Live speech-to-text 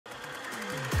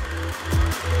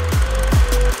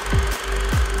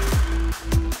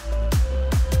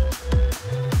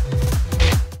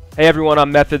Hey everyone,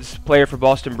 I'm Methodz, player for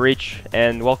Boston Breach,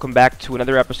 and welcome back to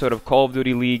another episode of Call of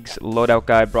Duty League's Loadout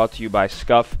Guide brought to you by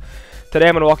SCUF. Today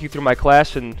I'm going to walk you through my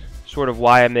class and sort of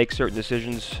why I make certain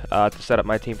decisions to set up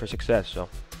my team for success, so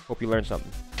hope you learned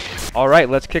something. Alright,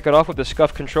 let's kick it off with the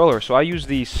SCUF controller. So I use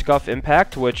the SCUF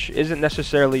Impact, which isn't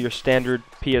necessarily your standard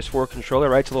PS4 controller,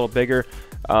 right? It's a little bigger.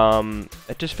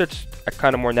 It just fits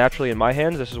kind of more naturally in my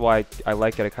hands. This is why I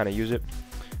like it, I kind of use it.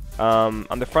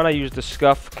 On the front I use the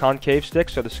SCUF concave stick,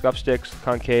 so the SCUF stick's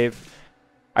concave.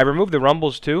 I remove the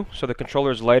rumbles too, so the controller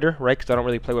is lighter, right, because I don't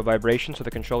really play with vibration, so the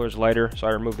controller is lighter, so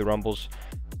I remove the rumbles.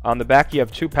 On the back you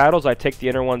have two paddles. I take the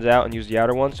inner ones out and use the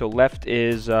outer one, so left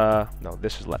is, no,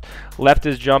 this is left. Left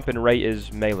is jump and right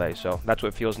is melee, so that's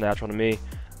what feels natural to me.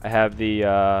 I have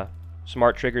the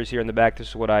smart triggers here in the back. This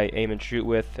is what I aim and shoot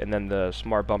with, and then the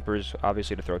smart bumpers,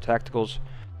 obviously, to throw tacticals.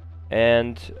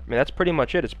 And I mean, that's pretty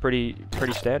much it. It's pretty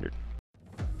standard.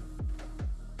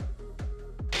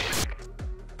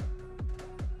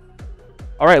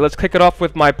 Alright, let's kick it off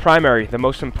with my primary. The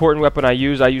most important weapon I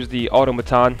use the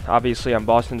Automaton. Obviously, I'm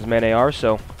Boston's main AR,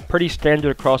 so pretty standard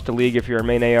across the league. If you're a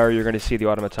main AR, you're going to see the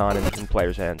Automaton in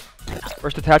players' hands.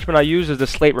 First attachment I use is the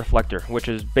slate reflector, which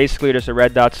is basically just a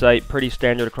red dot sight, pretty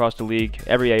standard across the league.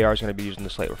 Every AR is going to be using the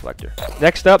slate reflector.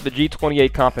 Next up, the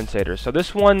G28 compensator. So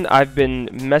this one I've been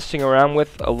messing around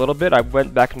with a little bit. I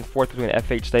went back and forth between an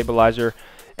F8 stabilizer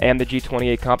and the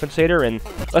G28 compensator, and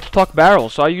let's talk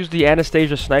barrels. So I use the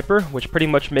Anastasia sniper, which pretty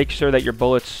much makes sure that your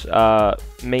bullets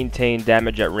maintain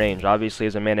damage at range. Obviously,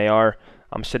 as a main AR,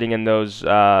 I'm sitting in those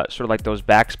sort of like those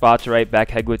back spots, right,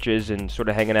 back head glitches, and sort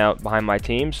of hanging out behind my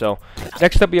team. So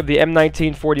next up we have the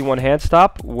M1941 hand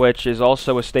stop, which is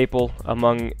also a staple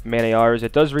among main ARs.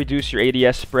 It does reduce your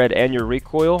ADS spread and your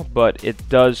recoil, but it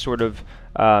does sort of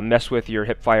mess with your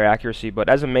hipfire accuracy. But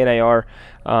as a main AR,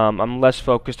 I'm less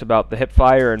focused about the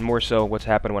hipfire and more so what's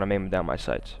happening when I'm aiming down my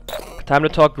sights. Time to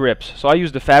talk grips. So I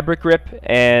use the fabric grip,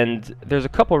 and there's a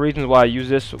couple reasons why I use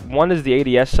this. One is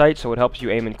the ADS sight, so it helps you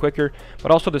aim in quicker,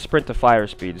 but also the sprint to fire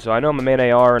speed. So I know I'm a main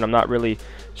AR and I'm not really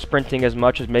sprinting as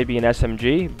much as maybe an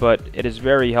SMG, but it is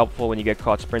very helpful when you get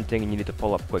caught sprinting and you need to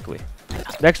pull up quickly.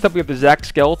 Next up we have the Zac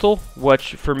Skeletal,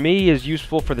 which for me is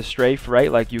useful for the strafe, right?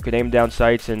 Like you can aim down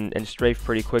sights and strafe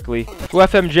pretty quickly. So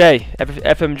FMJ.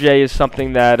 FMJ is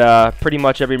something that pretty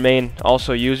much every main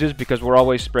also uses because we're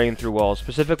always spraying through walls.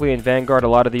 Specifically in Vanguard, a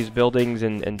lot of these buildings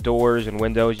and doors and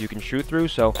windows you can shoot through.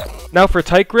 So now for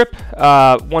tight grip,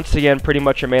 once again, pretty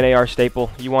much a main AR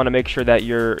staple. You want to make sure that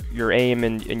your aim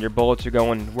and your bullets are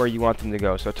going where you want them to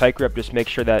go. So tight grip, just make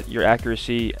sure that your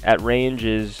accuracy at range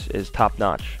is top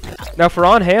notch. Now for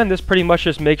on hand, this pretty much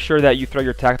just makes sure that you throw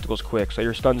your tacticals quick. So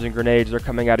your stuns and grenades, they're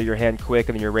coming out of your hand quick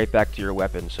and then you're right back to your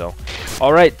weapon. So,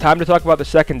 alright, time to talk about the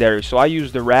secondary. So I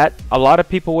use the Rat. A lot of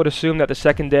people would assume that the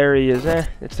secondary is,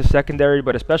 it's the secondary,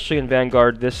 but especially in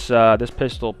Vanguard, this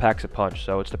pistol packs a punch.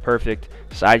 So it's the perfect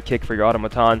sidekick for your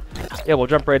Automaton. Yeah, we'll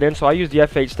jump right in. So I use the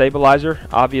F8 stabilizer.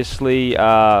 Obviously,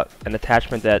 an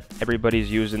attachment that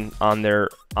everybody's using on their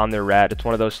Rat. It's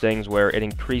one of those things where it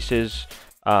increases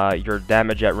your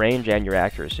damage at range and your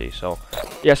accuracy. So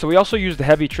yeah, so we also use the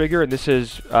heavy trigger, and this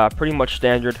is pretty much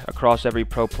standard across every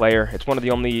pro player. It's one of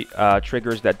the only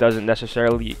triggers that doesn't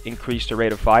necessarily increase the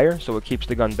rate of fire, so it keeps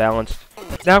the gun balanced.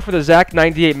 Now for the Zac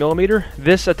 98mm,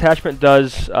 this attachment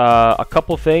does a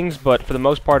couple things, but for the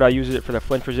most part I use it for the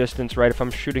flinch resistance, right? If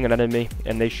I'm shooting an enemy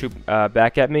and they shoot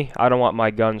back at me, I don't want my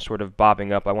gun sort of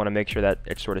bobbing up. I want to make sure that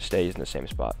it sort of stays in the same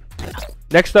spot.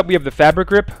 Next up we have the fabric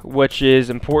grip, which is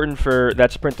important for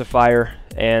that sprint to fire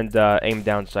and aim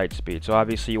down sight speed. So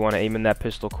obviously you want to aim in that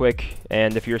pistol quick,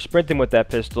 and if you're sprinting with that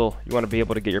pistol, you want to be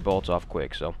able to get your bullets off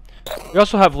quick. So we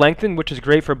also have lengthen, which is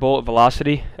great for bullet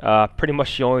velocity. Pretty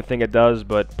much the only thing it does,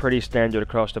 but pretty standard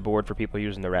across the board for people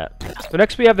using the Rat. So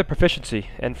next we have the proficiency,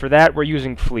 and for that we're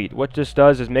using fleet. What this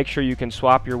does is make sure you can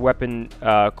swap your weapon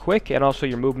quick, and also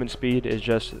your movement speed is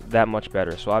just that much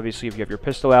better. So obviously if you have your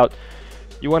pistol out,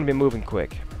 you want to be moving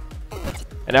quick.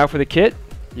 And now for the kit,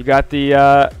 you got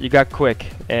quick,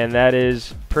 and that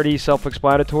is pretty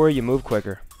self-explanatory. You move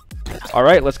quicker.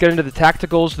 Alright, let's get into the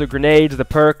tacticals, the grenades, the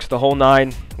perks, the whole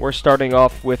nine. We're starting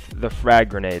off with the frag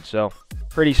grenade. So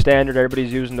pretty standard,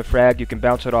 everybody's using the frag. You can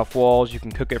bounce it off walls, you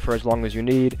can cook it for as long as you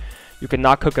need. You can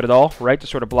not cook it at all, right, to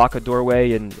sort of block a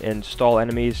doorway and stall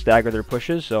enemies, stagger their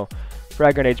pushes. So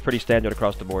frag grenade's pretty standard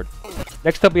across the board.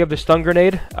 Next up we have the stun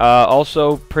grenade,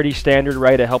 also pretty standard,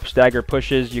 right? It helps stagger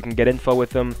pushes, you can get info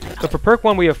with them. So for perk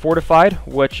 1 we have fortified,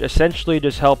 which essentially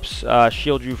just helps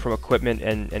shield you from equipment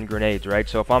and grenades, right?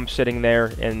 So if I'm sitting there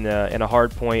in a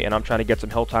hard point and I'm trying to get some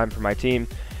hill time for my team,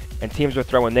 and teams are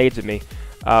throwing nades at me,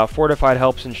 fortified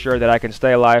helps ensure that I can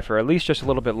stay alive for at least just a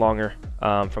little bit longer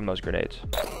from those grenades.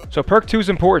 So perk 2 is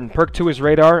important. Perk 2 is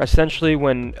radar. Essentially,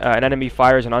 when an enemy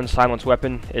fires an unsilenced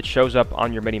weapon, it shows up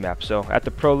on your minimap. So at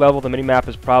the pro level, the minimap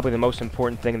is probably the most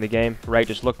important thing in the game, right?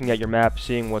 Just looking at your map,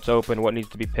 seeing what's open, what needs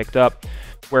to be picked up,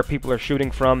 where people are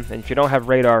shooting from, and if you don't have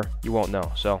radar, you won't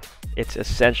know. So it's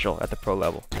essential at the pro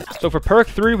level. So for perk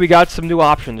 3, we got some new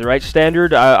options, right?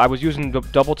 Standard, I was using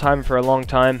double time for a long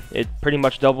time. It pretty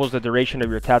much doubles the duration of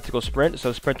your tactical sprint,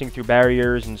 so sprinting through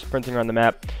barriers and sprinting around the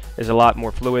map is a lot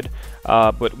more fluid.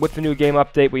 But with the new game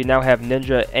update, we now have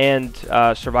ninja and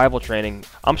survival training.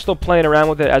 I'm still playing around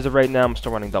with it. As of right now, I'm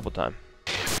still running double time.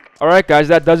 Alright guys,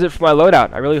 that does it for my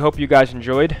loadout. I really hope you guys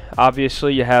enjoyed.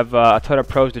 Obviously, you have a ton of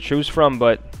pros to choose from,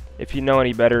 but if you know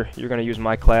any better, you're going to use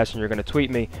my class and you're going to tweet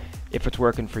me if it's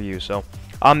working for you. So,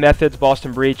 I'm Methodz,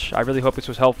 Boston Breach. I really hope this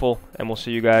was helpful, and we'll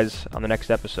see you guys on the next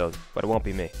episode, but it won't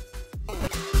be me.